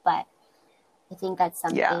honest. But I think that's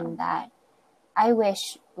something that I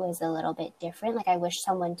wish was a little bit different. Like I wish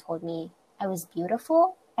someone told me I was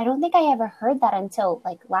beautiful. I don't think I ever heard that until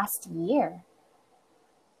like last year.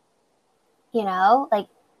 You know, like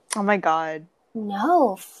Oh my God.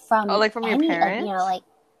 no, from Oh, like from your any like parents? like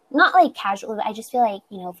not like casual, but I just feel like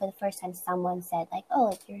for the first time someone said like, "Oh,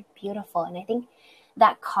 like you're beautiful," and I think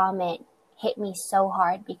that comment hit me so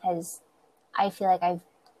hard because I feel like I've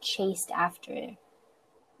chased after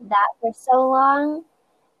that for so long,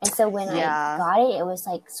 and so when I Yeah. got it, it was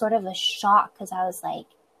like sort of a shock because I was like,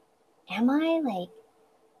 "Am I like?"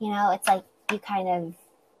 It's like you kind of.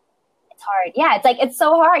 It's hard. Yeah, it's like it's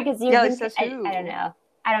so hard because you. Yeah, think, like so too. I don't know.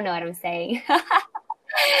 I don't know what I'm saying.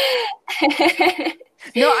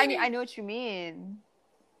 No, I mean, I know what you mean.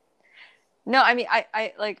 No, I mean,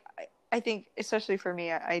 I think, especially for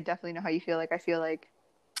me, I definitely know how you feel. Like, I feel like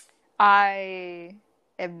I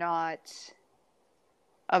am not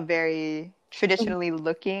a very traditionally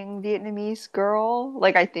looking Vietnamese girl.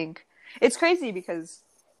 Like, I think it's crazy because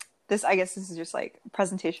I guess this is just like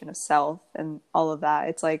presentation of self and all of that.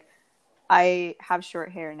 It's like, I have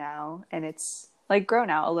short hair now and it's like grown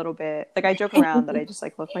out a little bit. Like, I joke around that I just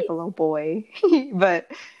like look like a little boy, but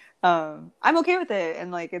I'm okay with it,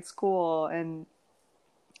 and like it's cool. And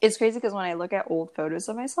it's crazy because when I look at old photos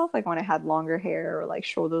of myself, like when I had longer hair or like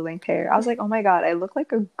shoulder length hair, I was like, oh my God, I look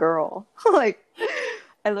like a girl. Like,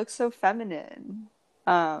 I look so feminine.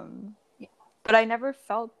 But I never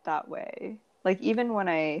felt that way. Like, even when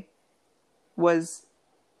I was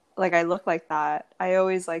like, I look like that, I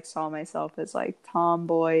always like saw myself as like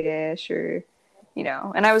tomboyish, or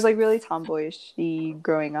and I was like really tomboyish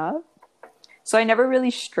growing up. So I never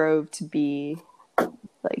really strove to be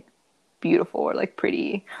like beautiful or like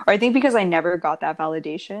pretty. Or I think because I never got that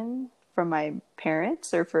validation from my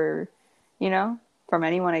parents or from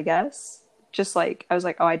anyone, I guess. Just like I was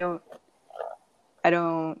like, oh, I don't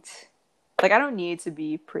like, I don't need to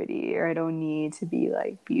be pretty, or I don't need to be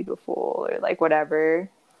like beautiful or like whatever.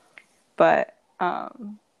 But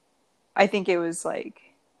I think it was like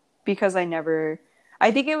because I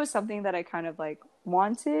think it was something that I kind of like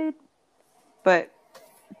wanted, but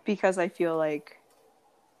because I feel like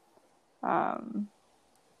I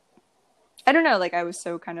don't know, like I was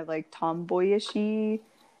so kind of like tomboyishy,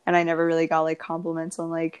 and I never really got like compliments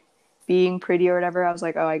on like being pretty or whatever. I was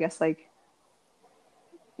like, oh, I guess like,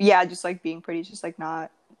 yeah, just like being pretty is just like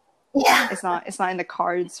not, Yeah. it's not in the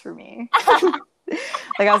cards for me.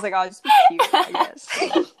 Like, I was like, I'll just be cute, I guess.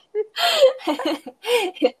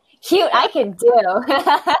 Cute, I can do.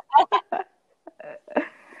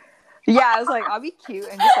 Yeah, I was like, I'll be cute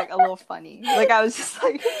and just like a little funny. Like, I was just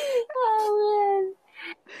like, Oh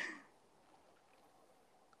man.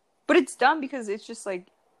 but it's dumb because it's just like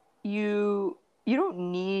you don't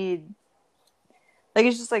need, like,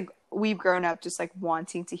 it's just like we've grown up just like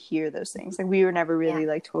wanting to hear those things. Like, we were never really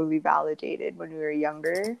like totally validated when we were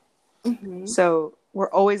younger. Mm-hmm. So we're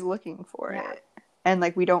always looking for it. And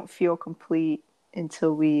like, we don't feel complete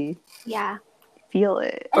until we feel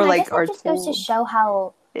it. And or I like guess are that just told goes to show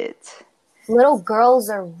how it. little girls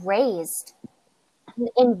are raised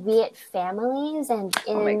in Viet families and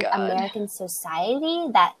in American society,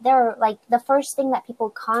 that they're like the first thing that people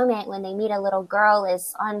comment when they meet a little girl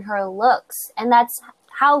is on her looks, and that's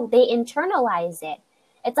how they internalize it.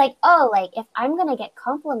 It's like, oh, like if I'm gonna get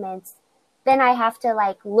compliments, then I have to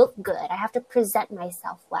like look good, I have to present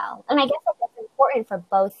myself well. And I guess like, that's important for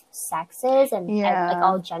both sexes and like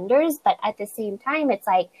all genders, but at the same time it's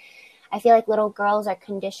like I feel like little girls are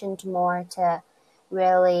conditioned more to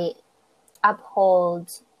really uphold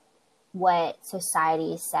what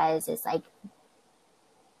society says is like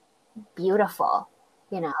beautiful,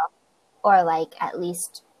 or like at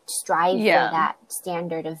least strive for that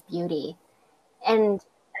standard of beauty. And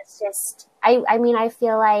it's just, I mean, I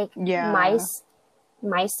feel like my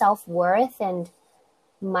self-worth and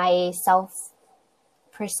my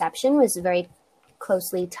self-perception was very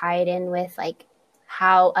closely tied in with like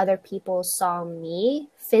how other people saw me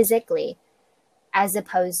physically, as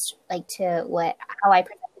opposed like to how I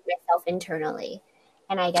presented myself internally.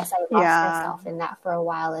 And I guess I lost myself in that for a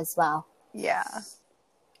while as well. Yeah.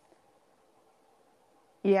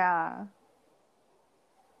 Yeah.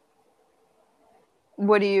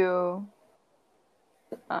 What do you,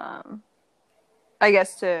 I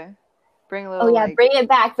guess to bring a little like, bring it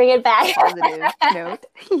back. Positive note.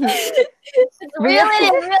 Reel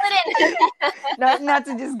it in. Not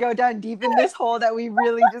to just go down deep in this hole that we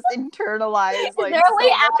really just internalize. Like, is there a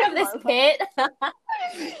way out of this pit?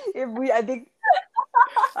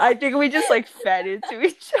 I think we just like fed into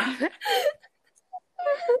each other.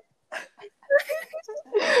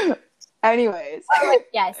 Anyways.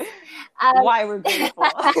 Yes. Why we're grateful.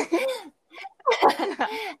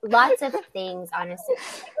 Lots of things, honestly,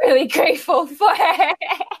 I'm really grateful for. Oh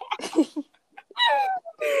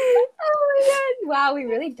my god! Wow, we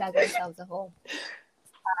really dug ourselves a hole.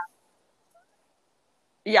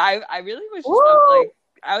 Yeah, I really was just Woo!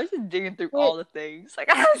 I was just digging through We're- all the things.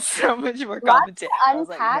 Like I had so much more Lots commentary. to I was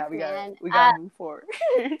like, yeah, unpack, man. we gotta move forward.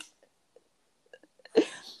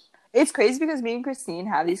 It's crazy because me and Christine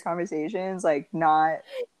have these conversations, like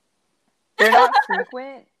they're not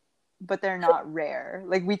frequent, but they're not rare.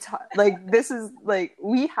 Like we talk, like this is like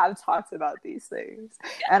we have talked about these things,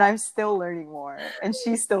 and I'm still learning more, and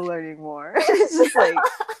she's still learning more. It's just like,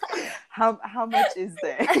 how much is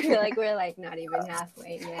there? I feel like we're like not even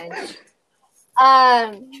halfway, man.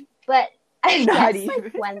 But I Not guess like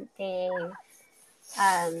even. one thing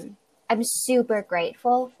I'm super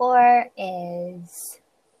grateful for is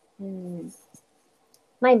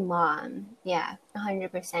my mom. Yeah,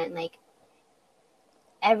 100%. Like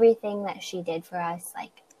everything that she did for us,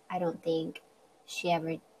 like I don't think she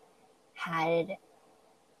ever had,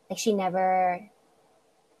 like she never,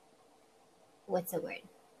 what's the word?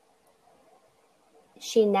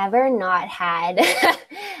 She never not had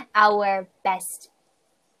our best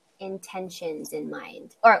intentions in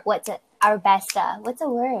mind. Or our best, what's a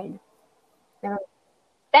word? No.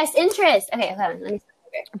 Best interest. Okay, hold on. Let me start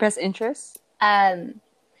over. Best interest?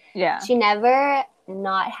 Yeah. She never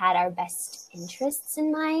not had our best interests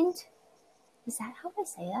in mind. Is that how I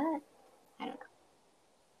say that? I don't know.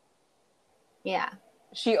 Yeah.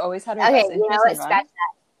 She always had her Okay, best you know interest what? in Scratch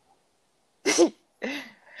mind.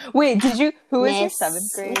 Wait, who was your Miss-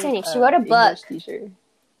 7th grade? what's her name? She wrote a book. English teacher.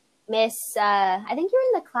 Miss, I think you're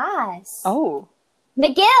in the class. Oh,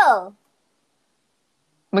 McGill.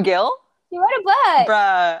 McGill? She wrote a book.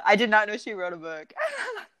 Bruh, I did not know she wrote a book.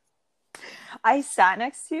 I sat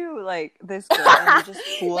next to like this girl and we just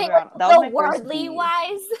fooled Wait, around. That the was my first worldly B.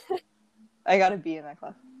 wise. I got a B in that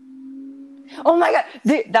class. Oh my god,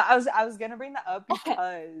 dude, I was gonna bring that up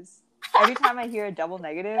because every time I hear a double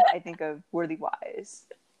negative, I think of Worthy Wise.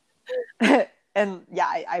 And yeah,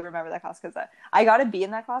 I remember that class because I got a B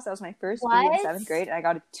in that class. That was my first B in What? 7th grade, and I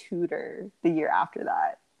got a tutor the year after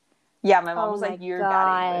that. Yeah, my mom Oh was my like, "You're bad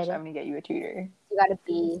at English. God. I'm gonna get you a tutor." You got a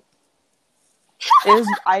B. It was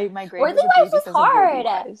my grade Worthy was a B Wise was because of Worthy hard.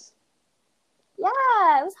 Wise.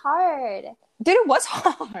 Yeah, it was hard. Dude, it was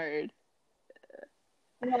hard.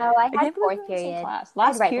 No, I I had can't believe fourth we were in the same period. class. I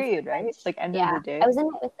Last had period, before right? lunch. Like end Yeah, of the day. I was in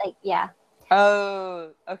it with like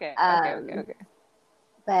Oh, okay.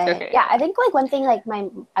 But Okay. yeah, I think like one thing like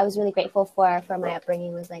I was really grateful for my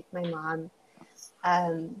upbringing was like my mom.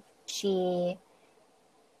 She,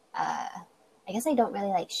 I guess I don't really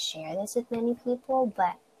like share this with many people,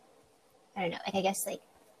 but I don't know. Like I guess like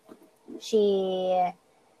she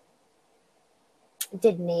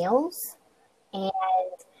did nails, and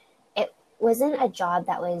it wasn't a job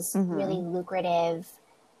that was really lucrative.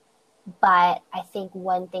 But I think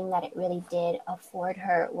one thing that it really did afford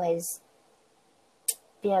her was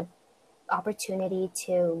the opportunity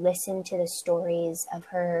to listen to the stories of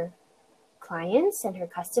her clients and her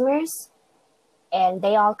customers. And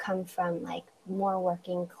they all come from like more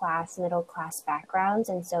working class, middle class backgrounds.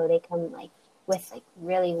 And so they come like with like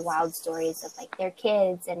really wild stories of like their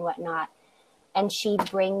kids and whatnot. And she'd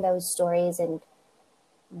bring those stories and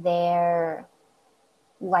their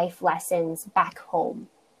life lessons back home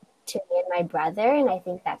to me and my brother. And I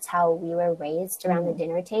think that's how we were raised around the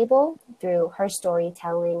dinner table, through her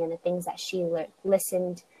storytelling and the things that she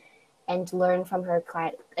listened and learned from her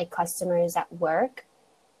customers at work.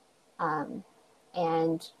 And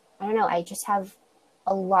I don't know, I just have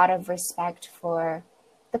a lot of respect for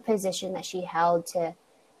the position that she held to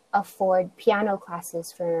afford piano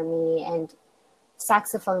classes for me and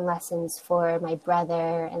saxophone lessons for my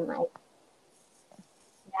brother, and like,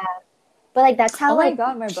 yeah. But like that's how Oh like my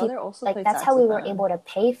god, my brother also like played that's how we were saxophone. able to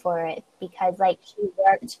pay for it, because like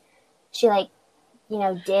she like, you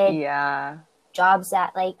know, did Yeah. jobs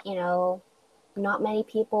that like, you know, not many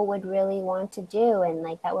people would really want to do, and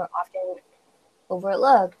like that were often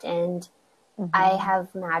overlooked. And I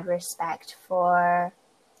have mad respect for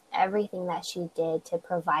everything that she did to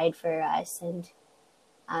provide for us, and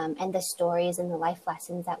the stories and the life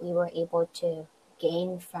lessons that we were able to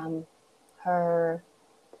gain from her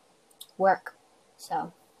work.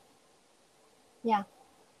 So, yeah.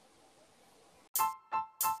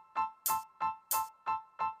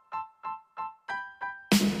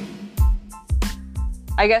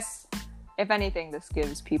 I guess if anything, this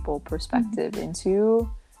gives people perspective into,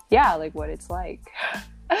 yeah, like what it's like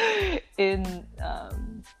in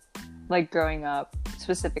like growing up,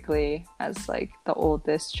 specifically as like the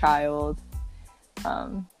oldest child,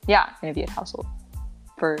 in a Viet household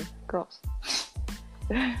for girls.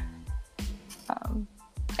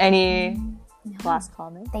 Any last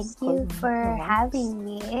comments? Thank you Closing for remarks? having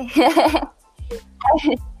me.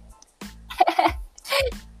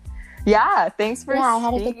 Yeah, thanks for Yeah, I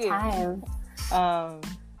had a good speaking. time.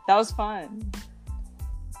 That was fun.